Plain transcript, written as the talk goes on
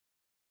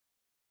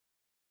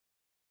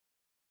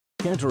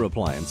Canter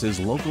Appliance is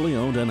locally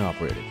owned and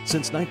operated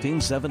since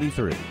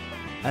 1973.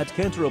 At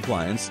Canter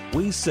Appliance,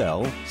 we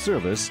sell,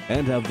 service,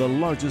 and have the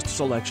largest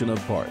selection of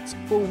parts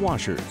for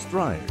washers,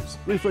 dryers,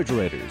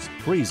 refrigerators,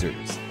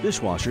 freezers,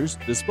 dishwashers,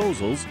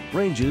 disposals,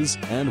 ranges,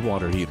 and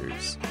water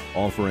heaters.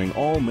 Offering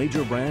all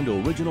major brand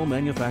original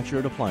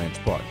manufactured appliance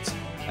parts.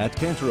 At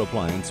Canter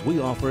Appliance, we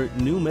offer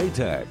new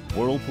Maytag,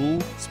 Whirlpool,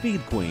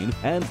 Speed Queen,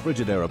 and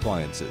Frigidaire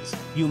appliances.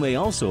 You may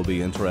also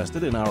be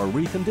interested in our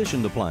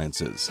reconditioned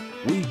appliances.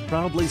 We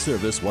proudly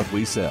service what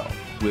we sell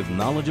with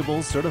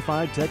knowledgeable,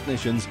 certified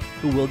technicians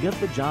who will get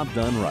the job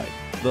done right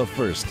the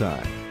first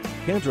time.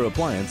 Canter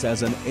Appliance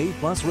has an A+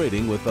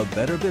 rating with the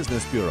Better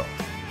Business Bureau.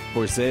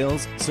 For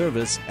sales,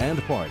 service,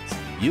 and parts,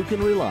 you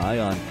can rely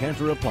on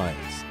Canter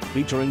Appliance,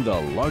 featuring the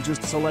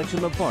largest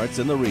selection of parts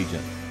in the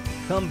region.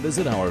 Come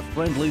visit our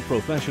friendly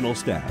professional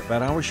staff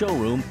at our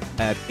showroom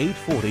at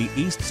 840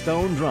 East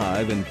Stone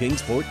Drive in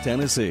Kingsport,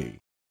 Tennessee.